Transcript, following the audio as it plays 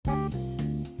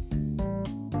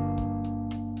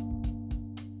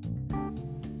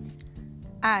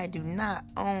I do not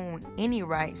own any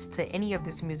rights to any of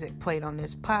this music played on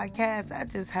this podcast. I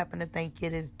just happen to think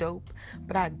it is dope,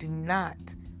 but I do not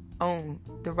own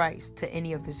the rights to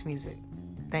any of this music.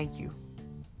 Thank you.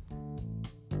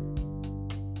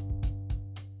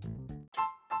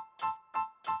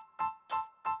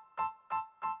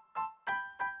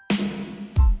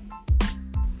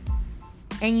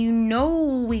 And you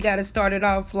know we gotta start it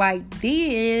off like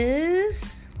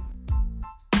this.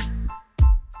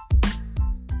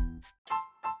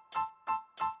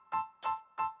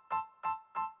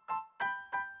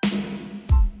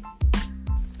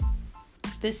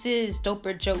 This is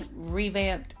Doper Joke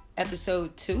Revamped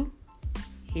Episode 2.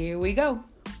 Here we go.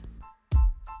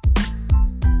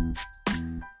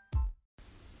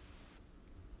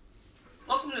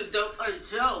 Welcome to Dope or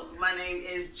Joke. My name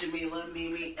is Jamila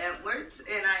Mimi Edwards,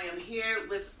 and I am here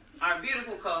with our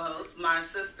beautiful co-hosts, my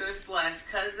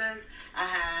sister/cousins. I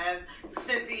have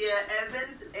Cynthia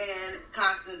Evans and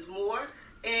Constance Moore,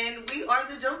 and we are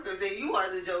the Jokers, and you are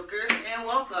the Jokers, and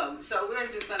welcome. So we're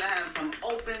just going to have some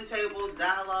open table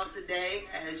dialogue today,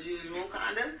 as usual,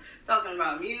 kind of, talking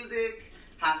about music,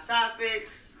 hot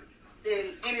topics,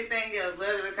 and anything else,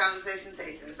 wherever the conversation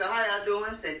takes us. So how y'all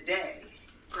doing today?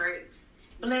 Great.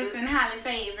 Blessed and highly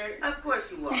favored. Of course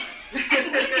you are. Like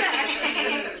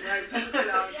people say it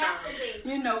all the time.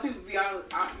 You know, people be all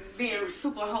being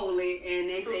super holy and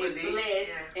they Super say deep.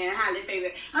 blessed and highly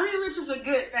favored. I mean, which is a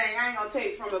good thing. I ain't gonna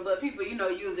take from it, but people,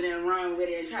 use it and run with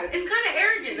it and try to. It's kind of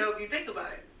arrogant though if you think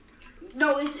about it.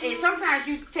 No, it's sometimes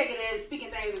you take it as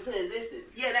speaking things into existence.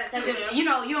 Yeah, that too. If, you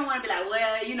don't want to be like,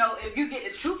 well, if you get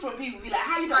the truth from people, be like,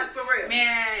 how you doing? Like, for real.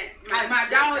 Man, my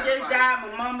dog just died,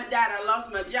 my mama died, I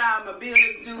lost my job, my bills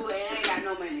due, and I ain't got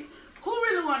no money. Who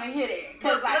really want to hear that?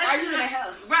 Because, are you in the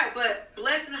hell? Right, but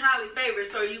blessed and highly favored,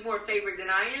 so are you more favored than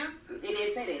I am? It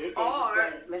didn't say that. It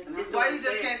said blessed and highly Why you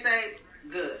just can't say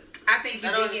good? I think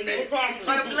you're digging in.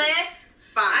 Exactly. Or blessed,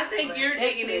 Fine. I think you're That's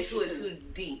digging into it too. too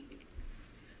deep.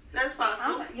 That's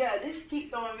possible. This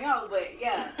keep throwing me off, but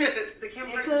yeah. The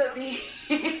camera It person. could be.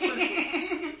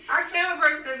 Our camera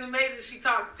person is amazing. She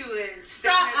talks too, and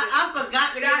I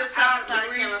forgot to give a shout out to our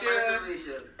Risha. camera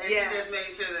person, Risha. And Yeah. she just made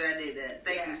sure that I did that.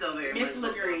 Thank you so very Miss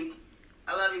much. LaGree.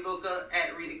 I love you, Buka,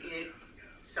 at Rita Kid.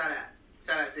 Shout out.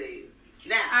 Shout out to you.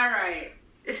 Now. All right.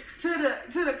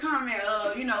 To the comment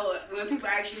of, when people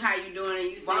ask you how you doing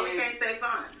and you say, Why we can't say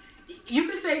fine? you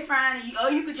could say fine, or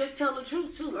you could just tell the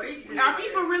truth too. Or you can just Are say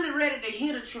people this. really ready to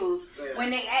hear the truth Yeah. when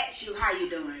they ask you how you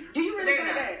doing? Do you really They think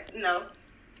not. that? No,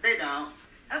 they don't.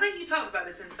 I think you talked about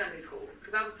this in Sunday school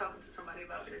because I was talking to somebody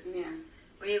about this. Yeah.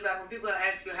 When he was like, when people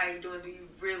ask you how you doing, do you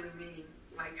really mean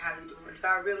like how you doing? If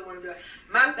I really want to be like,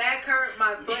 my back hurt,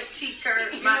 my butt cheek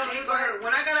hurt, my ankle hurt.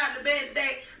 When I got out of bed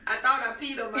today, I thought I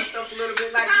peed on myself a little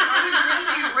bit. Like, are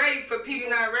you really ready for people?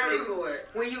 You're not ready for it.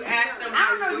 When you ask them I how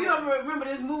don't know if you you doing. ever remember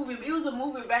this movie. It was a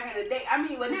movie back in the day. I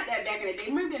mean, well, not that back in the day.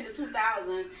 Remember in the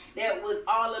 2000s that was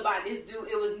all about this dude.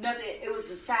 It was nothing. It was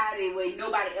society where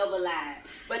nobody ever lied.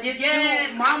 But this Yes,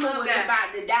 dude, mama I love was that.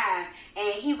 about to die,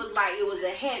 and he was like, it was a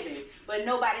heaven. But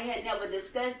nobody had never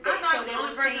discussed that. I thought so I was they the only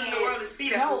was person in the saying- world to see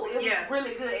that No, movie. it was Yeah.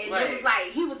 really good. And Right. it was like,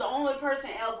 he was the only person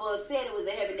ever said it was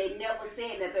a heaven. They never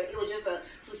said nothing. It was just a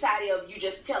society of you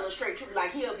just tell a straight truth.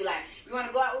 Like, he'll be like, you want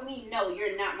to go out with me? No,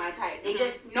 you're not my type. They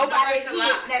just, nobody Nobody's hid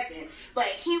alive. nothing. But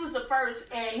he was the first,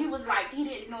 and he was like, he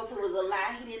didn't know if it was a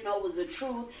lie. He didn't know it was the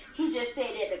truth. He just said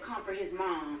that to comfort his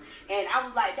mom. And I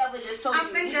was like, that was just so I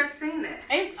think unique. I've seen that.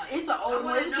 It's an old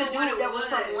wanna movie. It's know a dude what it that was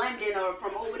from was. London or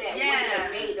from over there Yeah.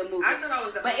 that made the movie. I thought I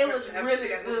was the But only it was person to ever really see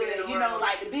that movie in good. the You know, world.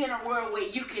 like to be in a world where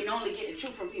you can only get the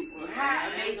truth from people. How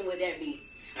Yeah. amazing would that be?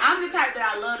 I'm the type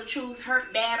that I love the truth,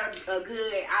 hurt bad or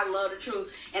good. I love the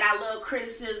truth, and I love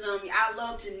criticism. I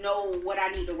love to know what I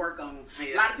need to work on.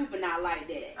 Yeah. A lot of people not like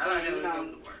that. I don't And, ever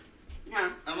come to work. huh?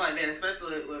 I'm like that,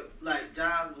 especially with like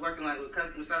jobs, working like with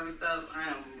customer service stuff. I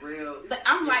am real. But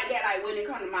I'm like that, like when it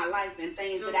comes to my life and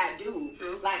things True. that I do.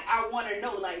 True. Like I want to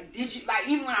know, like, did you like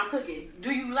even when I'm cooking?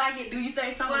 Do you like it? Do you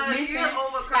think something's Well, missing? you're Like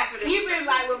overconfident. even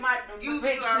like with my You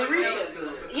bitch already know Larisha. it's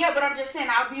good. Yeah, but I'm just saying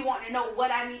I'll be wanting to know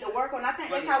what I need to work on. I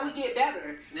think that's how we get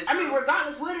better. That's I mean, true.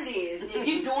 regardless what it is, if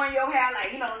you doing your hair,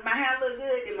 like my hair look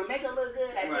good, did my makeup look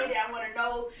good? I Right. did it. I want to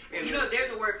know. You know,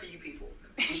 there's a word for you people.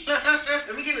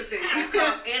 Let me give it to you. It's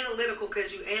called analytical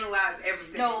because you analyze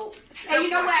everything. No, So and you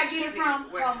know where I what get you it need from? to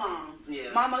Her wear. mom.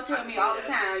 Yeah. Mama tell I me can all do the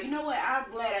that. time. You know what?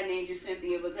 I'm glad I named you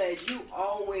Cynthia because you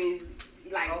always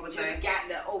just Overthink. got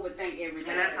to overthink everything.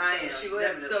 And that's how I am. She was.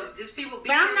 Definitely. So just people be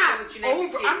But I'm careful not what you name your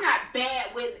over. kids. I'm not bad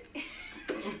with.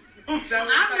 Is that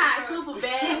what I'm you're not talking super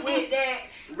bad with that.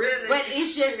 Really? But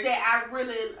it's just that I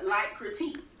really like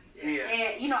critique. Yeah.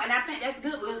 And, you know, and I think that's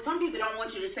good because some people don't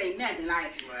want you to say nothing.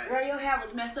 Like, Right. girl, your hair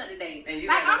was messed up today. And you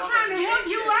Like, gotta I'm walk trying on to help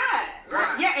you eggshells. out. Like,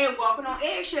 Right. yeah, and walking on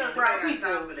eggshells You around ain't got people.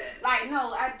 time for that. Like,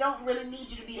 no, I don't really need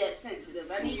you to be that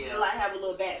sensitive. I need you Yeah. to, like, have a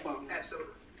little backbone.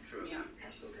 Absolutely. True. Yeah.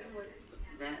 Absolutely.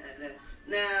 That.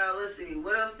 Now, let's see.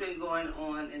 What else been going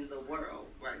on in the world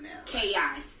right now?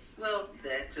 Chaos. Well,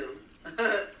 that too.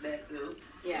 That too.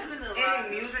 Yeah. It's been a lot. Any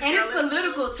music? And y'all it's listen to?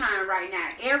 political time right now.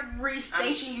 Every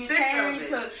station you sick turn of it.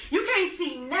 to, you can't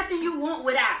see nothing you want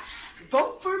without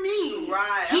vote for me.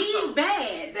 Right, I'm He's so-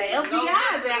 bad. The No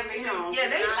FBI is difference after in- him. Yeah,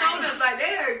 they showed us like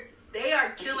they are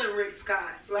killing Rick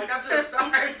Scott. Like I feel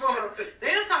sorry for him.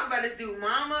 They don't talk about this dude,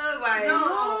 Mama. Like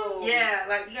No. yeah,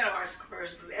 like you gotta watch the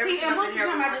commercials. Every See, and most of the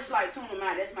time I watch just like tune them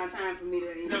out. That's my time for me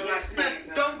to No, get like,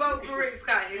 snack. don't vote for Rick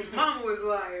Scott. His mama was a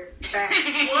liar. Facts.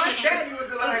 What? Daddy was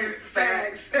a liar.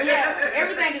 Facts. Yeah,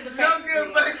 everything is a No fact.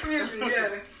 good for the community.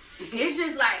 Yeah. It's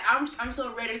just like I'm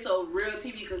so ready so real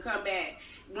TV could come back.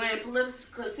 When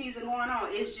political season going on,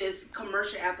 it's just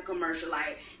commercial after commercial.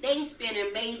 Like they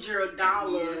spending major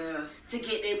dollars Yeah. to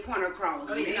get their point across.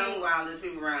 Oh, You know, meanwhile, there's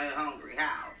people around here hungry.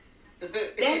 How? That's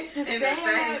the In the same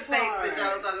sad states part. that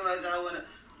y'all talking about, y'all wanna.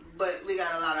 But we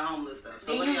got a lot of homeless stuff.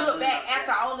 So And what you do y'all look do back about after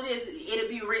that? all of this, it'll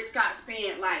be Rick Scott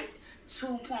spent like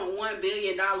 $2.1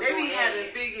 billion. They be on having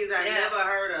ads. figures I Yeah. never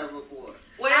heard of before.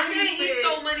 Well, How they do you saying he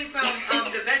feel- stole money from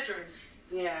the veterans.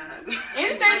 Yeah.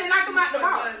 Anything they knock him out the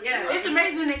ball. Yeah. It's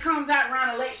amazing it comes out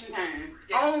around election time.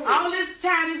 Only. All this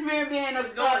time this man being the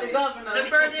governor. The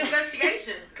further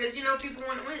investigation, because you know people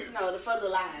want to win. No, the further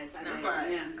lies. I think.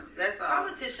 Right. Yeah. That's all.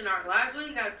 Politicians aren't lies. What are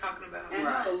you guys talking about? And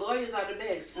Right. the lawyers are the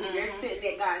best. They're Mhm. sitting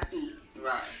at God's feet.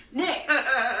 Right. Next.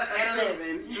 At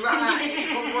 11.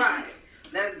 Right. Right.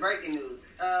 That's breaking news.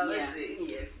 Let's Yeah. see.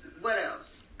 Yes. What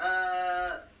else?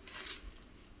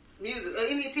 Music.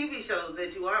 Any TV shows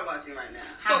that you are watching right now?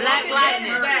 So Black Walking Dead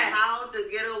Lightning. is back. How to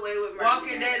Get Away with Murder.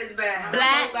 Walking Dead is back.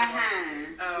 Black-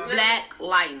 Behind. Black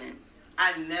Lightning.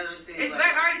 I've never seen It's Black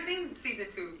back. I Lightning. already seen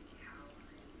season 2.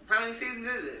 How many seasons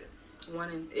is it?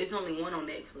 It's only one on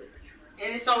Netflix.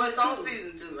 And it's So it's on two.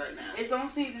 season 2 right now. It's on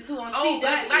season 2 on Oh, CW.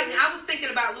 Black Lightning. I was thinking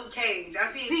about Luke Cage.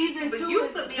 I seen Season season 2, but 2 you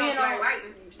is put me been on Black on-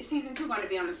 Lightning. Season 2 going to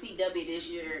be on the CW this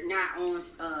year, not on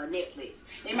Netflix.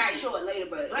 They might show it later,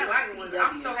 but Black it's Lightning was. CW.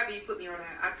 I'm so happy you put me on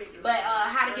that. I think. It But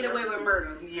How to Get Away with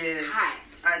Murder. Yes. Hot.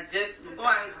 I just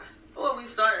before we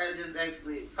started, I just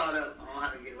actually caught up on How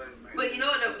to Get Away with Murder. But you know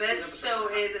what the best show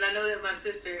is, and I know that my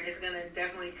sister is gonna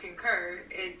definitely concur.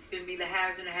 It's gonna be The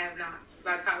Haves and the Have-Nots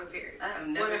by Tyler Perry. I have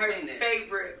One never of her seen it.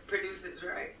 favorite producers,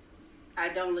 right? I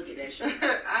don't look at that show. I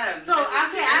have So never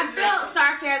seen I it. felt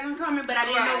sarcasm coming, but I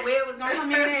didn't know Right. where it was gonna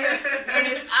come in there. And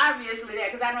it's obviously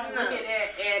that because I don't look at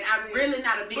that, and I'm really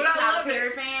not a big But I Tyler love it.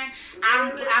 Perry fan.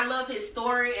 Really? I love his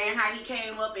story and how he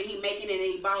came up and he making it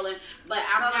and he balling. But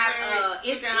I'm Tyler not. Perry,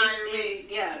 you It's can hire me.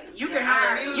 yeah. You Yeah, can I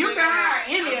hire. love You music. can hire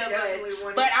any I'm of definitely us.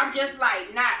 one But of I'm these. just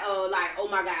like not like oh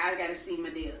my god I gotta see my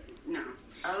deal. No.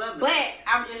 I love it. But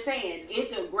I'm just saying,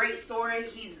 it's a great story.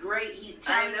 He's great. He's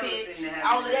I ain't never talented. seen The Have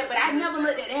All and of that. But I never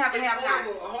looked at the Have and It's Have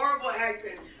horrible, Nots. horrible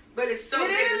acting, but it's so It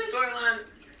good. is. The storyline.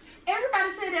 Everybody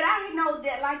said that. I didn't know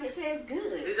that. Like it says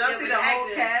good. Did y'all Yeah, see but the whole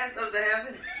acting- cast of The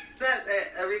Having? That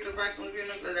Aretha Franklin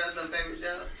funeral, because that was her favorite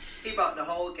show. He bought the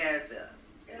whole cast there.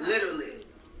 Literally.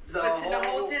 The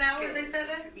whole 10 hours they cast. said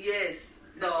that? Yes.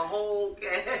 The whole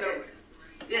cast.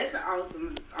 It's Yes. an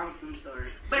awesome story.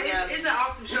 But Yeah. it's an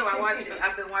awesome show. I watch it.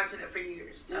 I've been watching it for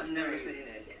years. I've never great. seen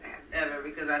it ever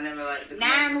because I never liked the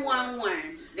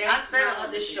 911. That's I said my I other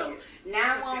wanted to show. see it.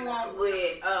 911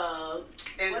 with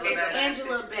Angela what's Bassett.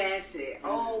 Angela Bassett.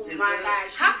 Oh Is my that-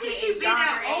 gosh, How can she be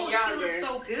that younger old? and She younger. looks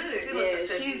so good. She Yeah, look-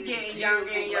 she's she's getting a younger and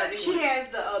beautiful younger. black She woman. has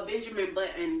the Benjamin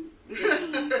Button disease. I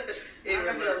don't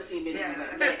know if you ever seen Benjamin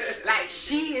Yeah. Button. But, like,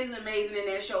 she is amazing in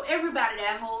that show. Everybody,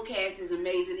 that whole cast is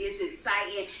amazing. It's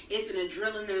exciting. It's an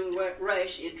adrenaline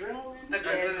rush. Adrenaline? Yes.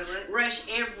 Adrenaline. Rush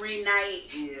every night.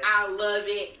 Yeah. I love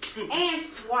it. And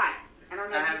SWAT. I don't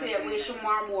know I if you haven't said with seen that.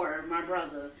 Shamar Moore, my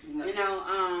brother. No. You know,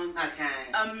 I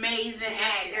can't. amazing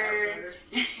actor.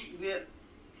 Yep.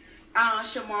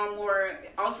 Shamar Moore,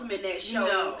 awesome in that show.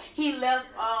 No. He left.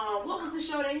 What was the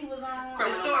show that he was on?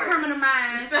 Criminal Stories. Criminal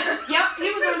Minds. Yep,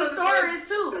 he was on the Stories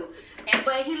too.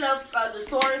 But he left. The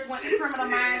Stories went to Criminal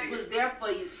Minds. Was there for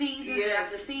seasons Yes.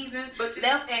 after seasons. But you-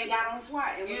 left and got on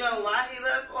SWAT. And You was- know why he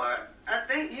left? Or I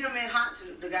think him and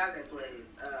Hodgson, the guy that plays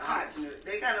Hodgson,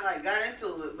 they kind of like got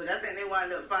into it, but I think they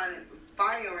wound up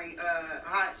firing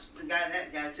the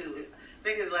guy too. I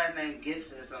think his last name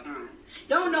Gibson or something.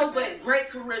 Don't know, but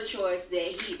great career choice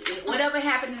that whatever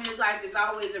happened in his life is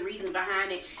always a reason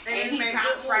behind it, and he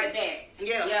bounced right back.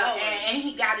 Yeah. And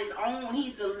he got his own.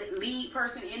 He's the lead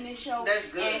person in this show. That's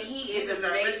good. And he is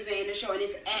amazing in the show, and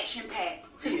it's action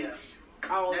packed too,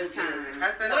 all the time.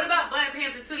 What about Black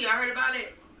Panther 2? Y'all heard about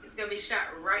it? It's gonna be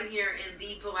shot right here in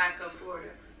the Palaca, Florida.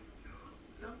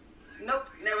 Nope,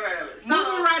 never heard of it.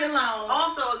 Moving right along.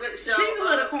 Also a good show. She's a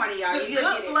little corny, y'all. The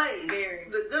Good Place.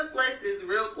 The Good Place is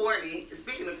real corny.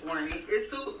 Speaking of corny,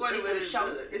 it's super corny, but it's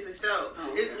good. It's a show.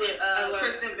 Oh, it's with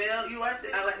Kristen Bell. You watch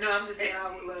it? No, I'm just saying I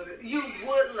would love it. You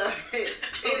would love it.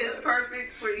 It is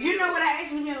perfect for you. You know what I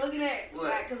actually been looking at?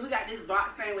 What? Because we got this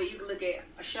box thing where you can look at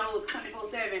shows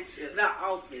 24/7. The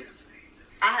Office.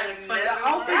 I haven't never The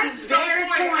Office is very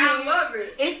corny. I love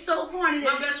it. It's so corny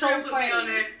that it's so funny. On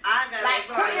there. I got Like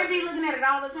Quentin be looking at it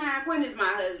all the time. Quentin is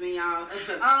my husband,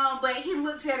 y'all. But he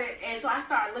looks at it, and so I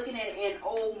started looking at it, and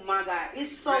oh my god,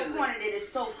 it's so corny that it's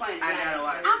so funny. I gotta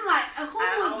watch it. I'm like, who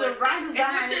was the writers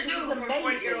behind it? It's what you do for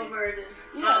 40-year-old version.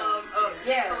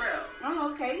 Yeah. Pharrell.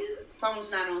 Oh, okay.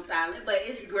 Phone's not on silent, but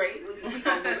it's great. We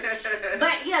gonna do it.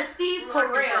 But yeah, Steve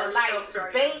Carell,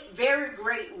 like very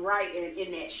great writing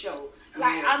in that show.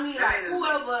 Like I mean, like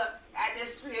whoever, I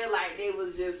just feel like they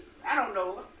was just, I don't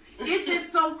know. It's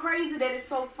just so crazy that it's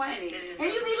so funny, and you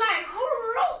be like, who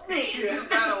wrote this? You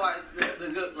gotta watch the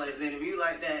Good Place, and if you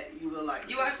like that, you will like.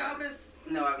 You watch Office?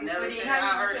 No, I've never seen it.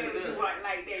 I heard it's good.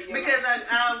 Like that, because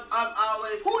I'm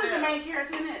always. Who is the main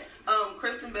character in it?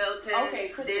 Kristen Bell, Ted. Okay,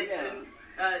 Kristen Bell.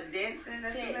 Danson,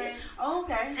 that's his name. Oh,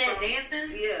 okay. Ted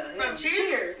Danson? Yeah. From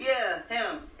Cheers? Yeah,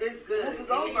 him. It's good.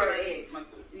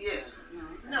 Yeah.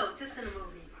 No, just in the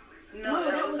movie. No,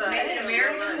 that was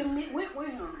American. With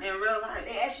him. In real life.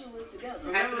 They actually was together.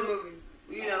 After the movie.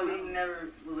 You know, we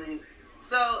never believed.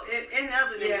 So, in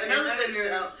other news, another good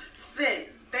show, Sid,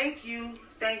 thank you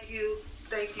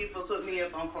for putting me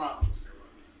up on Claws.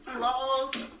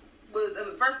 Claws was,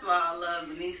 first of all, I love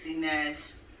Niecy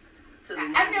Nash.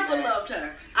 I never loved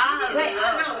her.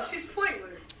 I know, she's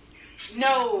pointless.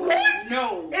 No.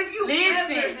 If you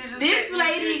listen, this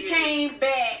lady came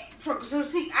back from. So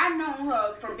see, I known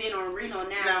her from being on Reno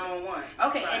 911.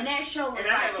 Okay, and that show was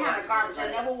like kind of garbage.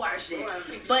 I never watched it.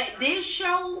 But this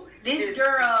show, this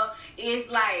girl is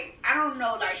like, I don't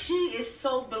know, like she is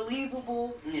so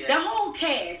believable. Yeah. The whole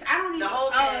cast, I don't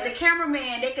even. The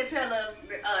cameraman, they could tell us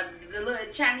the little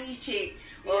Chinese chick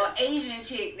or Asian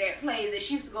chick that plays that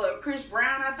she used to go with Chris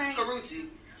Brown, I think. Karuchi.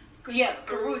 Yeah,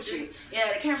 Karuchi.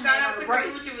 Yeah, the cameraman. Shout out to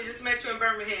Karuchi. We just met you in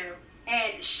Birmingham.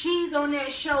 And she's on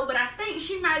that show, but I think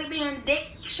she might have been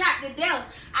shot to death.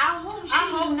 I hope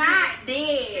she's not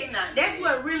dead. That's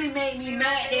what really made me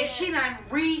mad. That she done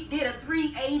did a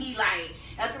 380, like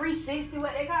a 360,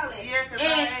 what they call it. Yeah, because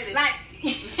I hate it. Like,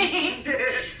 she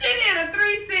did a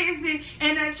 360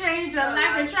 and then changed her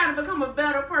life and tried to become a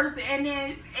better person. And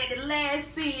then at the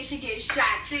last scene, she gets shot.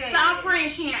 So I'm praying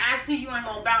she in ICU ain't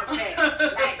gonna bounce back.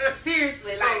 Like,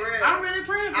 seriously. Like, I'm really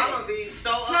praying for I'm gonna be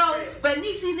so upset. But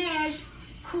Niecy Nash,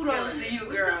 kudos to you,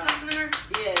 girl. Still talking to her?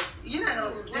 Yes. You're not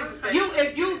gonna disrespect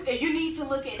if you need to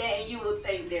look at that and you will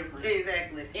think different.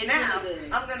 Exactly. It's now, really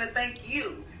good. I'm gonna thank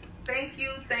you. Thank you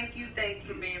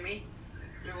For being me.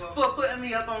 You're welcome. For putting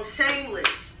me up on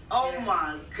Shameless. Oh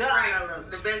my God, I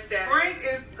love the best dad. Frank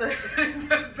is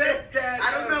the best dad.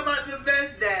 I don't know about the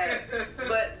best dad,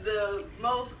 but the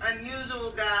most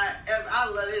unusual guy ever. I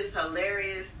love it. It's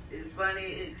hilarious. It's funny.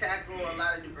 It tackles a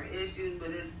lot of different issues, but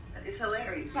it's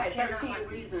hilarious. It's like 13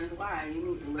 reasons why you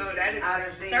need to look. Oh, that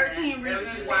is 13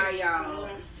 reasons why, y'all.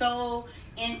 So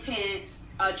intense.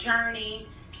 A journey.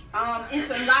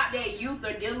 It's a lot that youth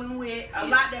are dealing with, a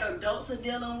lot that adults are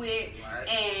dealing with,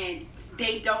 and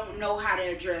they don't know how to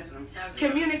address them. Absolutely.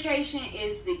 Communication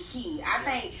is the key. I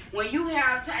think when you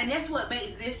have time, and that's what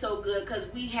makes this so good,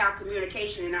 because we have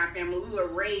communication in our family. We were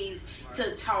raised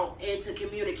to talk and to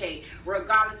communicate,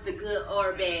 regardless the good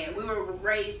or bad. We were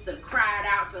raised to cry it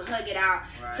out, to hug it out,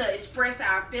 to express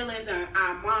our feelings, and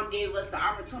our mom gave us the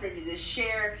opportunity to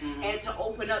share and to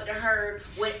open up to her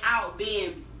without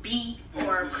being beat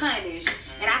or punished.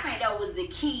 And I think that was the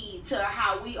key to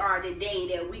how we are today,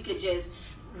 that we could just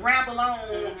ramble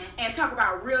on and talk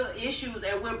about real issues,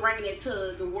 and we're bringing it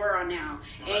to the world now.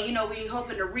 And you know, we're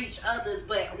hoping to reach others,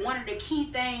 but one of the key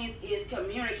things is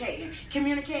communicating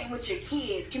with your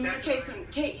kids,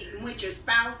 communicating with your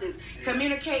spouses,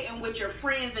 communicating with your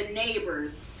friends and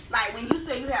neighbors. Like, when you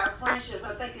say you have friendships,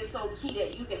 I think it's so key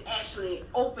that you can actually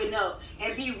open up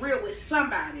and be real with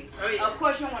somebody. Of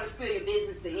course, you don't want to spill your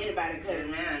business to anybody,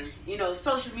 because, you know,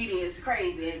 social media is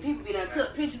crazy, and people be done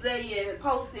took pictures of you and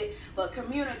posted, but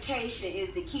communicate communication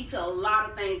is the key to a lot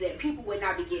of things that people would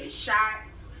not be getting shot.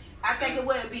 I think it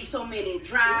wouldn't be so many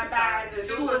drive-bys and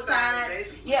suicides.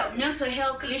 Yeah, mental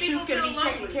health issues can be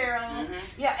taken care of. Mm-hmm.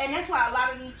 Yeah, and that's why a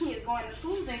lot of these kids going to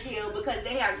schools and kill because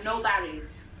they have nobody.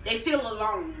 They feel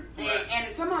alone. Right.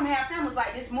 And some of them have families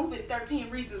like this movie, 13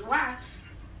 Reasons Why.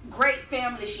 Great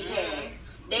family she had.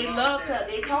 They loved her.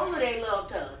 They told her they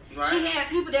loved her. Right. She had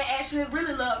people that actually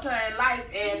really loved her in life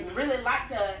and really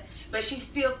liked her, but she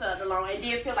still felt alone and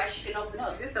didn't feel like she could open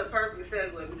up. This is a perfect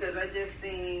segue because I just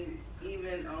seen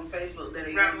even on Facebook that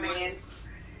a young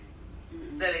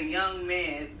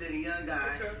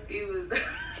guy, he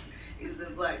was a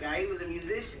black guy. He was a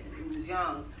musician. He was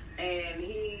young, and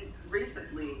he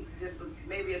recently, just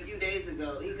maybe a few days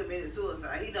ago, he committed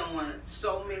suicide. He done won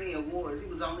so many awards. He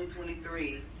was only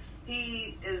 23.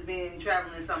 He has been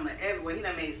traveling somewhere everywhere. He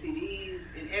done made CDs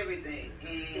and everything, and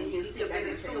he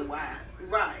committed suicide.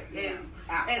 Right, yeah.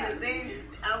 And the thing,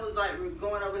 I was like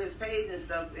going over his page and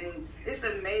stuff, and it's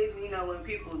amazing, you know, when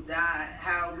people die,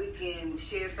 how we can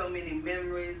share so many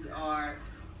memories or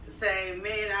say,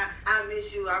 man, I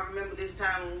miss you. I remember this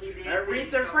time when we did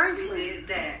Aretha Franklin. We did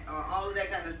that, or all of that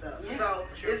kind of stuff. Yeah, so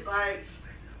it's like,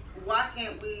 why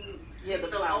can't we be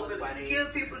so open?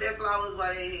 Give people their flowers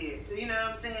while they're here. You know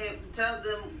what I'm saying? Tell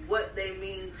them what they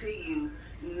mean to you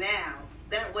now.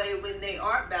 That way, when they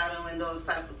are battling those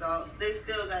type of thoughts, they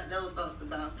still got those thoughts to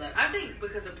bounce back. I think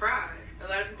because of pride. A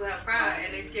lot of people have pride,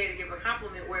 and they're scared to give a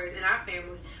compliment, whereas in our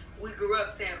family, we grew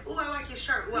up saying, ooh, I like your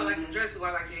shirt. Ooh, I like your dress. Ooh,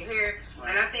 I like your hair.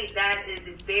 Right. And I think that is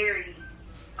very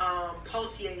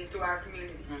pulsated through our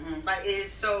community. Mm-hmm. Like, it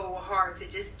is so hard to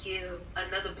just give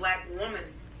another black woman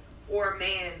or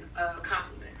man a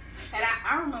compliment. And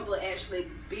I remember actually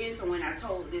being someone, I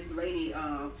told this lady,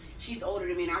 she's older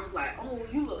than me, and I was like, oh,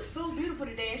 you look so beautiful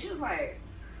today. And she was like,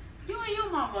 you and your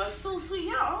mama are so sweet.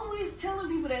 Y'all always telling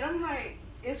people that. I'm like,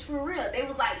 it's for real. They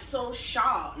was like so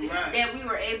shocked that we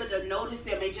were able to notice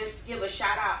them and just give a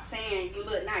shout out saying you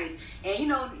look nice. And you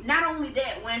know, not only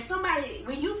that,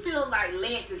 when you feel like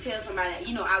led to tell somebody,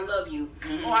 you know, I love you,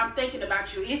 or I'm thinking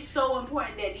about you, it's so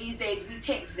important that these days we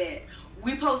text that.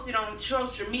 We post it on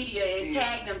social media and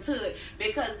tag them to it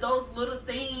because those little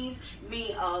things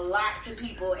mean a lot to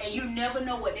people, and you never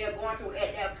know what they're going through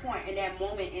at that point in that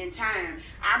moment in time.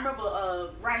 I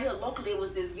remember right here locally, it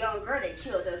was this young girl that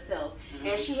killed herself,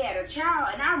 and she had a child.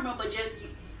 And I remember just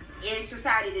in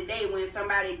society today, when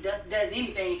somebody does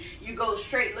anything, you go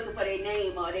straight looking for their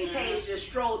name or their page, just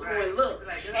stroll through and look.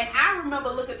 And I remember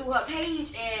looking through her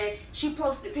page, and she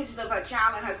posted pictures of her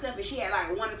child and herself, and she had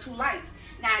like 1 or 2 likes.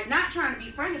 Now, not trying to be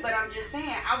funny, but I'm just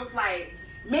saying, I was like,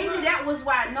 maybe that was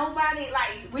why nobody,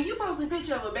 like, when you post a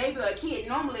picture of a baby or a kid,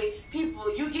 normally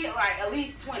people, you get like at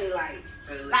least 20 likes.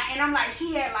 Like, and I'm like,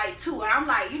 she had like 2. And I'm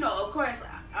like, you know, of course,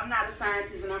 I'm not a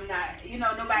scientist and I'm not, you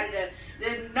know, nobody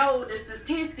to know the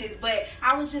statistics. But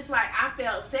I was just like, I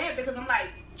felt sad because I'm like,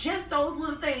 just those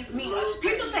little things mean.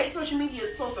 People take social media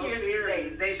so seriously today.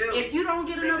 They do. If you don't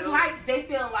get enough likes, they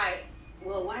feel like,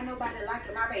 well, why nobody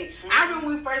liking my baby? I remember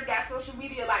when we first got social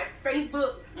media, like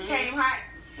Facebook came hot.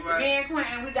 Me and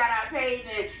Quentin, we got our page,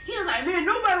 and he was like, man,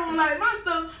 nobody don't like my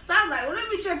stuff. So I was like, well, let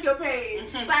me check your page.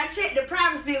 So I checked the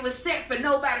privacy. It was set for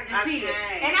nobody to see it.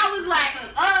 And I was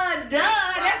like,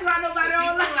 that's why nobody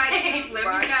don't like it.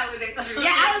 Let me validate you.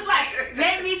 Yeah, I was like,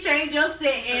 let me change your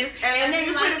settings, and let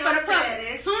me put it for the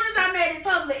public. As soon as I made it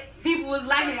public, people was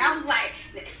liking it. I was like,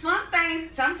 some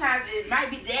things, sometimes it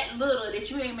might be that little that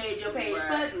you ain't made your page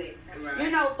public.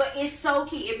 You know, but it's so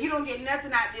key. If you don't get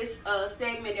nothing out of this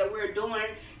segment that we're doing,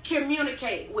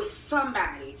 communicate with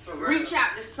somebody. Reach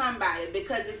out to somebody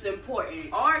because it's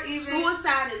important. Or even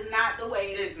suicide is not the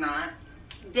way. It's not.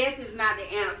 Death is not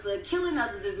the answer. Killing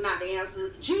others is not the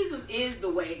answer. Jesus is the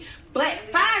way. But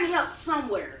find help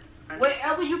somewhere.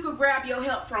 Wherever you can grab your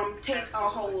help from, take a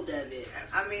hold of it.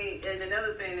 I mean, and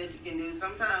another thing that you can do,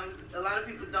 sometimes a lot of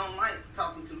people don't like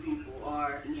talking to people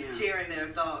or sharing their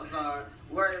thoughts or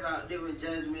worried about different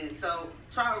judgments. So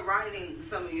try writing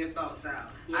some of your thoughts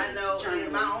out. I know in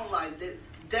my own life that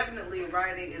definitely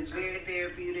writing is very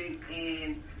therapeutic,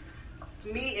 and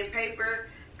me in paper,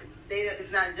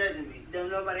 it's not judging me. Don't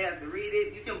nobody have to read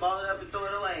it. You can ball it up and throw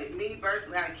it away. Me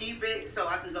personally, I keep it so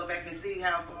I can go back and see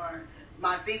how far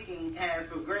my thinking has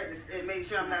progressed and make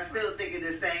sure I'm not still thinking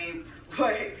the same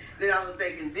way that I was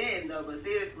thinking then, though. But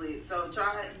seriously, so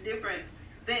try different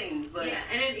things. But yeah,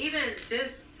 and then even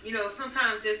just, you know,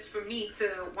 sometimes just for me to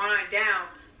wind down,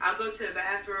 I'll go to the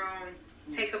bathroom,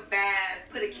 take a bath,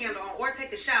 put a candle on, or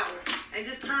take a shower and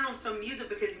just turn on some music,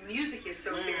 because music is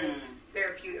so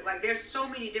therapeutic. Like, there's so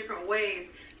many different ways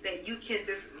that you can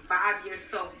just vibe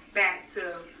yourself back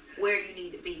to where you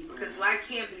need to be, because life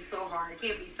can be so hard, it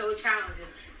can be so challenging.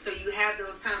 So you have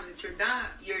those times that you're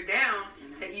down,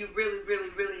 that you really, really,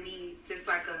 really need just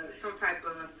like some type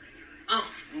of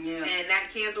Yeah. And that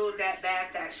candle, that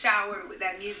bath, that shower with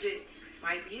that music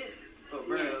might be it. For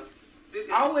real.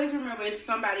 Always remember, it's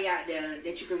somebody out there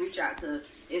that you can reach out to.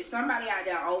 It's somebody out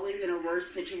there always in a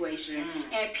worse situation,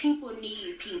 and people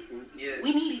need people. Yes.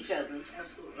 We need each other.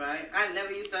 Absolutely. Right. I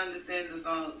never used to understand the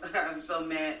song. I'm so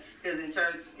mad because in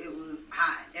church it was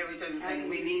hot. Every church was saying,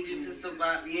 "We need you to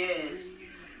survive." Yes.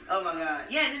 Oh my God.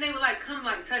 Yeah, and then they would like come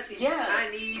like touching you. Yeah. I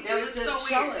need you. It It was was just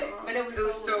so weird. but it was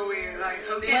so weird. Like,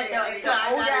 okay. Then, But until I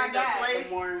older got I in got, the place the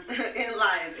more in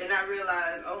life, and I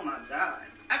realized, oh my God,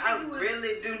 I think it was-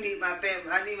 really do need my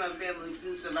family. I need my family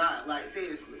to survive. Like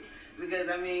seriously, because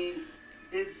I mean,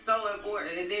 it's so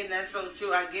important. And then that's so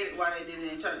true. I get it why they did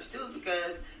it in church too,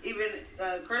 because even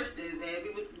Christians and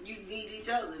people, you need each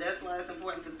other. That's why it's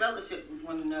important to fellowship with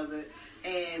one another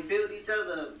and build each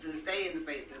other up to stay in the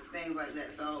faith and things like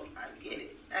that. So I get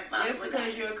it. That's why just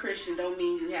because you're a Christian don't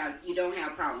mean you don't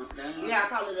have problems. You have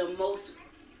probably the most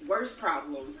worst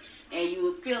problems, and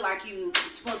you feel like you're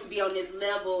supposed to be on this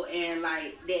level and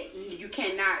like that you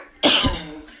cannot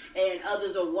and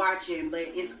others are watching, but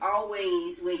it's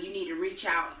always where you need to reach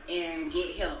out and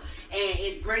get help. And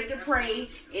it's great to pray,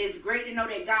 it's great to know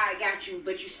that God got you,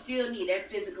 but you still need that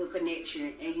physical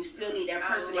connection, and you still need that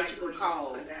person that you can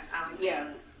call.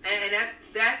 Yeah. And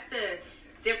that's the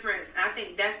difference. I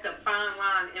think that's the fine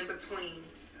line in between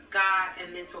God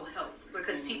and mental health,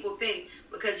 because people think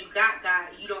because you got God,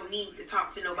 you don't need to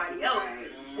talk to nobody else,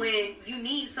 when you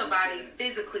need somebody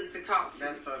physically to talk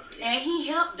to. And he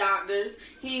helped doctors,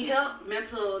 he helped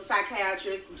mental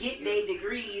psychiatrists get their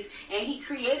degrees, and he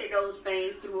created those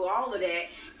things through all of that,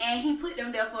 and he put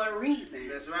them there for a reason.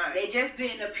 That's right. They just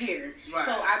didn't appear. Right.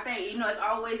 So I think, it's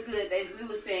always good, as we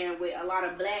were saying, with a lot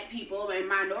of black people and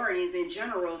minorities in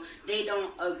general, they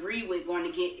don't agree with going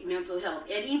to get mental health.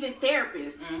 And even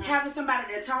therapists, having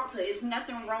somebody to talk to, there's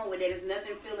nothing wrong with it. There's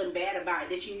nothing feeling bad about it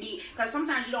that you need. Because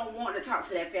sometimes you don't want to talk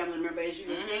to that family member, as you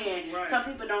were saying. Right. Some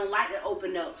people don't like to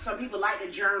open up. Some people like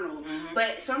to journal.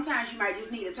 But sometimes you might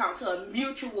just need to talk to a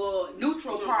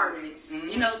neutral party.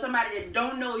 Somebody that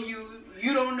don't know you.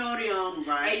 You don't know them,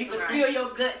 and you can spill your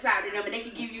guts out to them, and they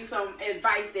can give you some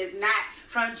advice that's not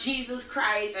from Jesus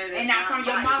Christ, and not from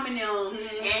your mom and them,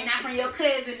 and not from your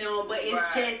cousin them, but it's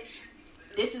just,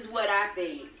 this is what I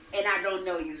think, and I don't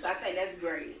know you, so I think that's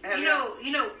great.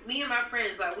 You know, me and my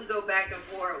friends, like, we go back and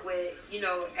forth with,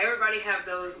 everybody have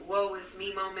those woe is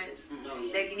me moments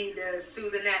that you need to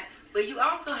soothe in that. But you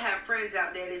also have friends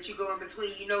out there that you go in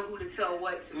between, you know who to tell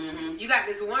what to. You got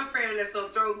this one friend that's going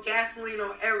to throw gasoline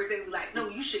on everything, be like, no,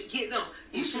 you should get them.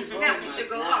 You should snap. You should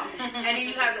go off. And then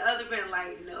you have the other friend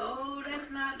like, no,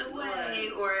 that's not the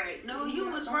way. Or, no, you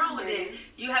was wrong with it.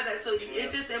 You have that. So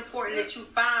it's just important that you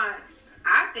find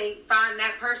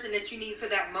that person that you need for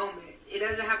that moment. It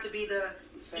doesn't have to be the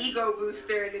ego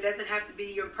booster, and it doesn't have to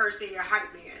be your person, your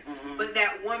hype man. But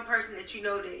that one person that you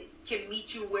know that can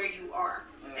meet you where you are,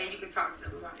 and you can talk to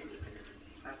them about anything.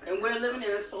 And we're living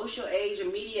in a social age, a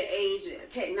media age, a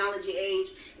technology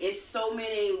age. It's so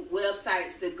many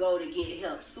websites to go to get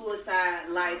help.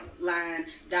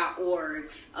 SuicideLifeline.org.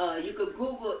 You could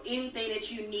Google anything that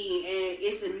you need, and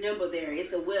it's a number there.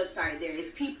 It's a website there. It's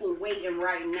people waiting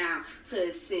right now to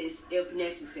assist if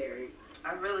necessary.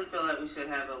 I really feel like we should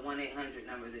have a 1-800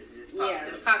 number that just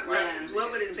Just pop questions. What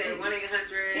would it say?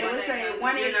 1-800. It would say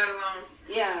 1-800. You're not alone.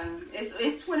 Yeah,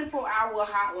 it's 24-hour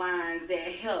hotlines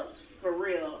that helps for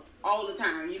real all the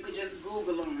time. You could just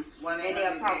Google them and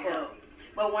they'll pop up.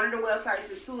 But one of the websites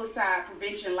is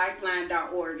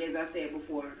SuicidePreventionLifeline.org, as I said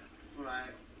before. Right.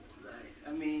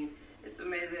 I mean, it's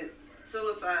amazing.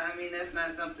 Suicide, I mean, that's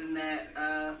not something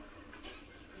that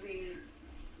we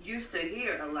used to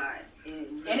hear a lot.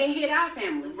 And it hit our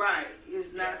family. Right.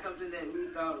 It's not something that we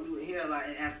thought we would hear a lot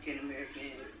in African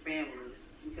American families.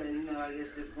 Because, I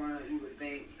guess just growing up, you would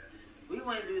think we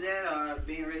wouldn't do that or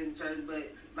being raised in church.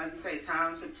 But, like you say,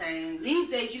 times have changed. These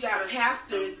days, you got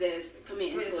pastors that's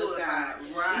committing suicide.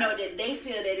 Right. That they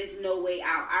feel that there's no way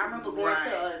out. I remember going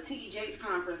to a T.D. Jakes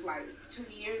conference like 2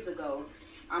 years ago.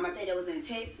 I think that was in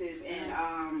Texas,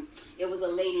 and it was a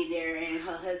lady there, and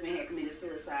her husband had committed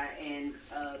suicide, and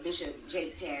Bishop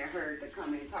Jakes had her to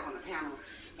come and talk on the panel,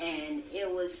 and it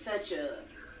was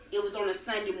on a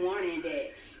Sunday morning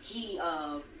that he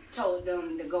told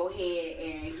them to go ahead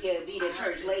and he'll be to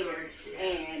church later,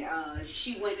 and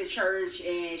she went to church,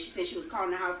 and she said she was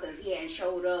calling the house because he hadn't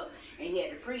showed up, and he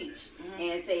had to preach,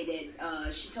 and say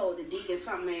that she told the deacon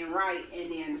something ain't right,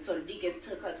 and then so the deacons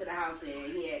took her to the house,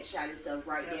 and he had shot himself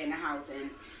right there in the house,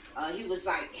 and He was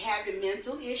like having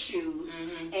mental issues,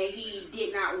 and he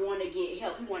did not want to get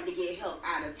help. He wanted to get help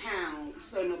out of town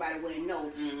so nobody wouldn't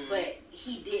know. But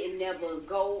he didn't never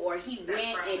go, or he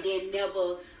went and then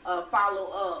never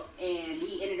follow up, and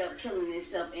he ended up killing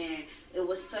himself. And it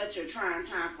was such a trying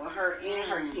time for her and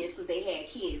her kids, because they had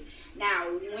kids. Now,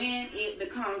 when it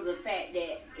becomes a fact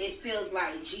that it feels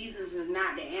like Jesus is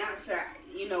not the answer,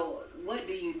 you know, what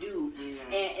do you do?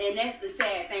 And that's the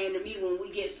sad thing to me, when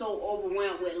we get so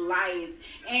overwhelmed with life,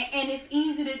 and it's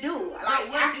easy to do.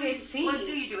 Like, what do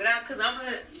you do?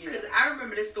 Because I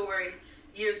remember this story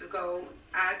years ago.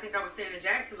 I think I was staying in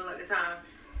Jacksonville at the time.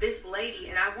 This lady,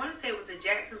 and I want to say it was the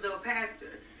Jacksonville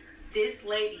pastor. This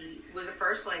lady was a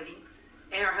first lady,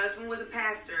 and her husband was a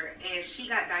pastor, and she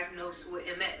got diagnosed with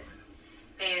MS.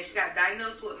 And she got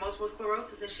diagnosed with multiple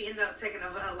sclerosis, and she ended up taking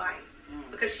over her life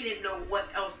because she didn't know what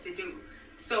else to do.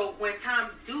 So when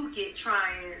times do get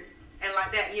trying and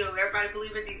like that, you know, everybody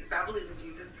believe in Jesus. I believe in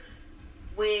Jesus.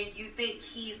 When you think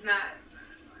he's not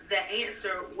the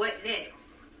answer, what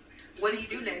next? What do you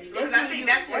do next? Because I think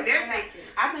that's what they're thinking.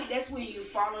 I think that's when you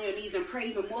fall on your knees and pray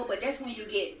even more, but that's when you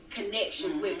get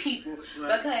connections with people.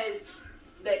 Because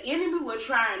the enemy will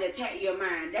try and attack your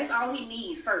mind. That's all he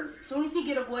needs first. As soon as he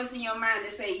get a voice in your mind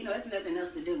to say, you know, there's nothing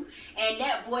else to do, and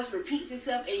that voice repeats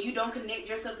itself, and you don't connect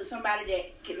yourself to somebody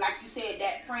that, like you said,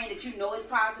 that friend that you know is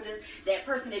positive, that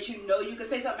person that you know you can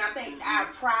say something. I think our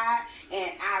pride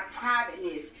and our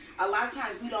privateness, a lot of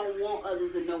times we don't want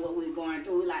others to know what we're going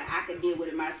through. We're like, I can deal with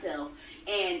it myself.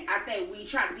 And I think we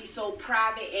try to be so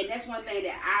private, and that's one thing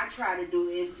that I try to do,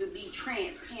 is to be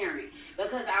transparent,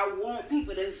 because I want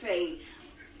people to say,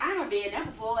 I done been there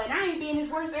before, and I ain't been as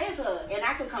worse as her, and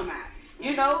I could come out,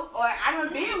 you know, or I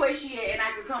done been where she at, and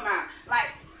I could come out. Like,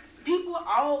 we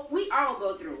all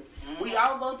go through. We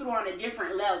all go through on a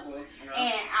different level,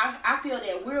 and I feel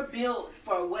that we're built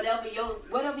for whatever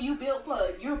you built for.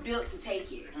 You're built to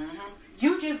take it.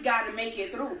 You just got to make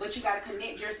it through, but you got to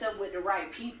connect yourself with the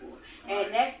right people.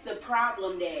 And that's the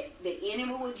problem, that the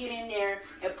enemy will get in there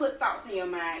and put thoughts in your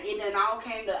mind. It done all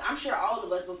came to, I'm sure all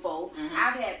of us before,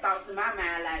 I've had thoughts in my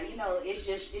mind like, you know, it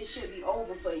should be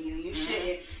over for you. You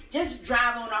shouldn't just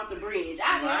drive on off the bridge.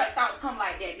 I've had thoughts come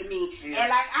like that to me. And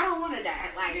like, I don't want to die.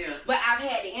 Like, but I've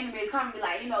had the enemy come and be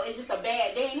like, you know, it's just a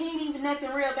bad day. And it ain't even nothing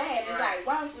real bad. It's like,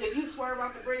 well, if you swerve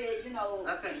off the bridge, you know,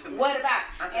 what about?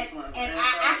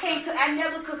 I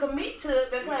never could commit to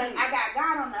it, because I got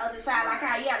God on the other side. Like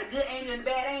how he had a good angel and a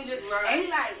bad angel. And he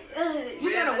like,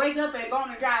 you gotta wake up and go on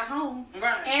and drive home.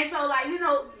 And so, like, you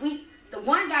know, the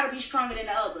one gotta be stronger than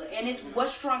the other. And it's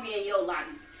what's stronger in your life.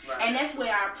 And that's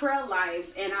where our prayer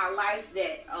lives and our lives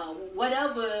that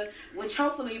whatever, which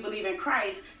hopefully you believe in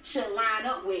Christ, should line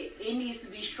up with. It needs to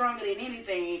be stronger than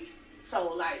anything.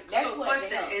 So, like, that's what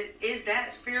question is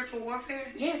that spiritual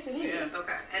warfare? Yes, it is. Yes.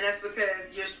 Okay. And that's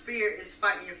because your spirit is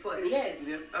fighting your flesh. Yes.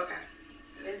 Okay.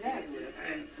 Exactly.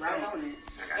 Right on it.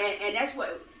 Okay. And that's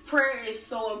what prayer is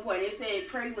so important. It said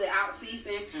pray without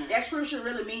ceasing. That scripture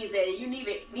really means that you need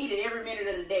it every minute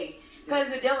of the day. Because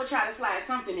the devil try to slide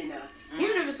something in there.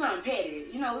 Even if it's something petty.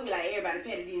 You know, we be like, everybody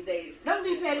petty these days. Don't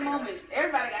be petty moments.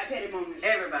 Everybody got petty moments.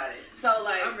 Everybody. So,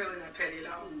 like, I'm really not petty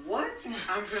at all. What?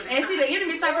 I'm really and see, the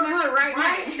enemy talking to her right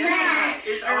now.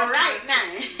 It's all right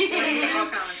now. All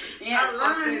kinds of a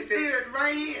lying spirit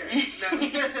right here.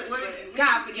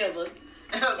 God forgive her.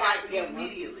 Like,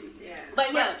 immediately.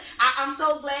 But yeah, I'm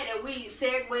so glad that we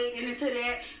segued into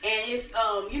that, and it's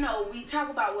you know, we talk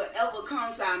about whatever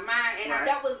comes to our mind, and if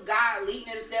that was God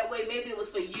leading us that way, maybe it was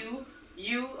for you,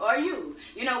 or you.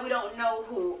 You know, we don't know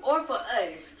who, or for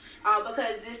us,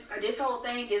 because this whole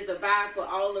thing is the vibe for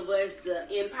all of us to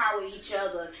empower each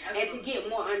other and to get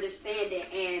more understanding.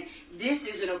 And this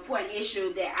is an important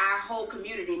issue that our whole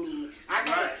community needs. I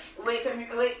think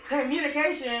with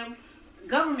communication,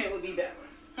 government would be better.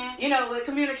 You know, with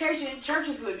communication,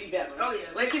 churches would be better. Oh,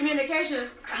 yeah. With communications,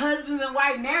 husbands and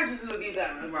wife marriages would be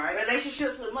better. Right.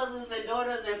 Relationships with mothers and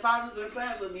daughters and fathers and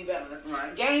sons would be better.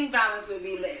 Right. Gang violence would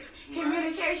be less. Right.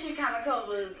 Communication kind of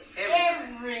covers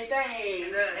everything. It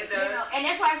does. You know? And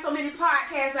that's why so many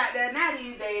podcasts out there now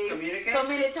these days. So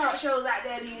many talk shows out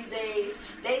there these days.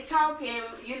 They talking,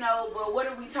 you know, but what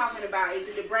are we talking about? Is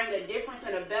it to bring a difference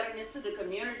and a betterness to the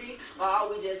community, or are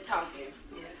we just talking?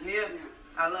 Yeah.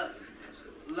 I love it.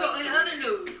 So in other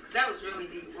news, because that was really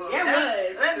deep. Well, it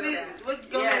was.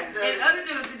 Go ahead. In other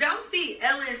news, did y'all see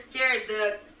Ellen scared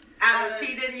out of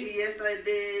P. Diddy? Yes, I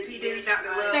did. P. Diddy got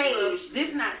the stage.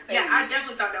 This not stage. Yeah, I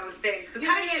definitely thought that was staged. Because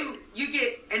how you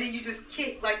get, and then you just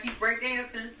kick like you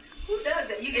breakdancing? Who does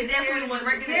that? You get definitely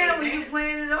scared when you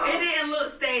playing it off. It didn't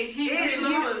look staged. It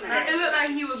looked like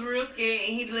he was real scared,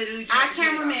 and he literally. Our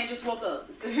cameraman just woke up.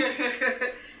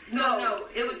 No,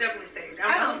 it was definitely staged.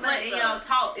 I don't I'm letting think so. y'all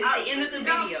talk. It's the end of the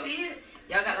Y'all video. see it?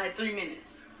 Y'all got like 3 minutes.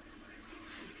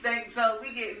 So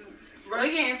we get.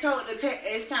 We getting told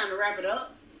it's time to wrap it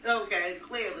up. Okay,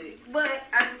 clearly. But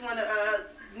I just want to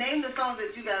name the songs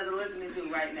that you guys are listening to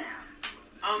right now.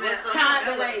 Oh man, What's the Todd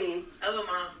song? Delaney.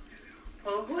 Elamon.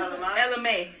 Who?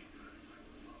 LMA.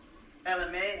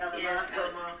 LMA? Yeah,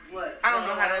 Elamon. What? I don't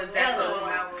know how to exactly.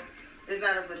 Album. Is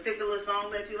that a particular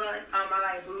song that you like? I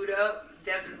like Boo'd Up.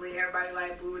 Definitely, everybody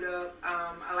like Boo'd Up.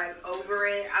 I like Over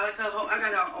It. I like her whole. I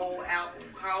got her whole album.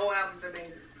 Her whole album's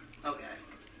amazing. Okay.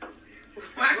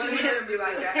 Why What can do you you be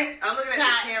like that? I'm looking at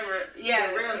Todd. the camera.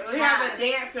 Yeah, The real we have Todd. a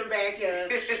dancer back here.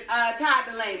 Todd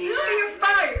Delaney. You're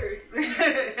fired.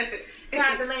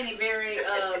 Todd Delaney, very.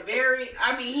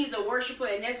 I mean, he's a worshiper,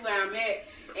 and that's where I'm at.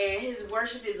 And his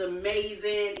worship is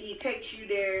amazing. He takes you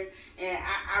there, and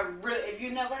I really, if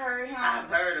you never heard him, I've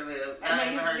heard of him. I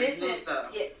haven't heard his new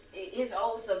stuff. Yeah, his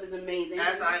old stuff is amazing.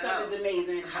 That's His new I stuff know. is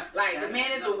amazing. Like the That's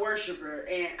man I is know. a worshiper,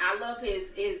 and I love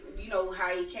his. You know how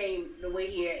he came the way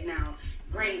he is now.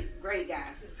 Great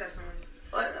guy. His testimony.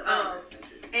 What?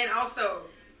 And also,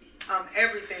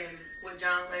 everything with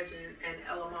John Legend and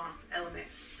Element.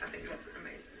 I think that's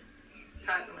amazing.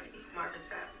 Todd Delaney, Marvin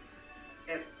Sapp.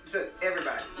 So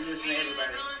everybody, you listen to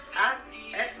everybody. I've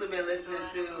actually been listening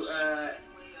to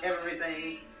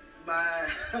everything. My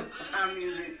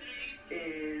music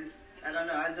is, I don't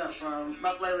know, I jump from,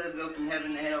 my playlist go from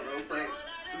heaven to hell real quick.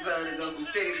 So they go from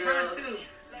City Girls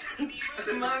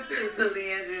Mine too. to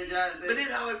Leandria Johnson. But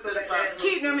it always goes to like the that.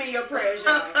 Keep them in your prayers,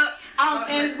 y'all.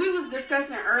 As we was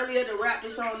discussing earlier to wrap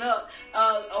this on up,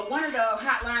 one of the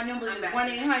hotline numbers is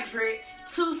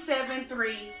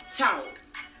 1-800-273-TALK.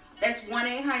 That's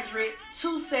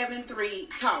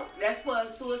 1-800-273-TALK. That's for a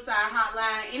suicide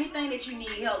hotline. Anything that you need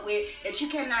help with that you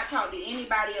cannot talk to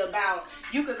anybody about,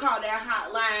 you can call that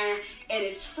hotline and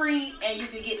it's free and you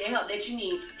can get the help that you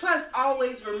need. Plus,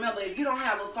 always remember, if you don't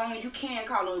have a phone, you can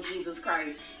call on Jesus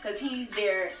Christ because he's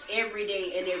there every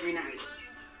day and every night.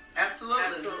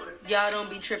 Absolutely. Y'all don't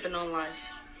be tripping on life.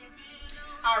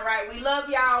 All right, we love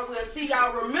y'all. We'll see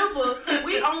y'all. Remember,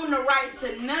 we own the rights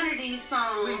to none of these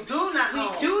songs. We do not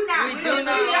own. We do not. We do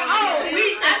not own.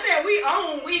 I said we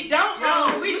own. We don't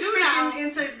own. We do not own.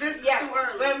 Into existence Yeah, too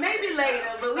early. well, maybe later,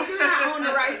 but we do not own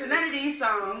the rights to none of these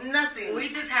songs. Nothing. We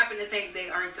just happen to think they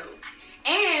aren't dope.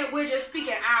 And we're just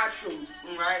speaking our truths.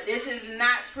 Right. This is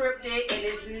not scripted and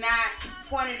it's not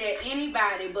pointed at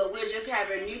anybody, but we're just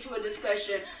having mutual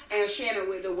discussion and sharing it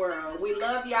with the world. We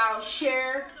love y'all.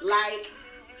 Share, like,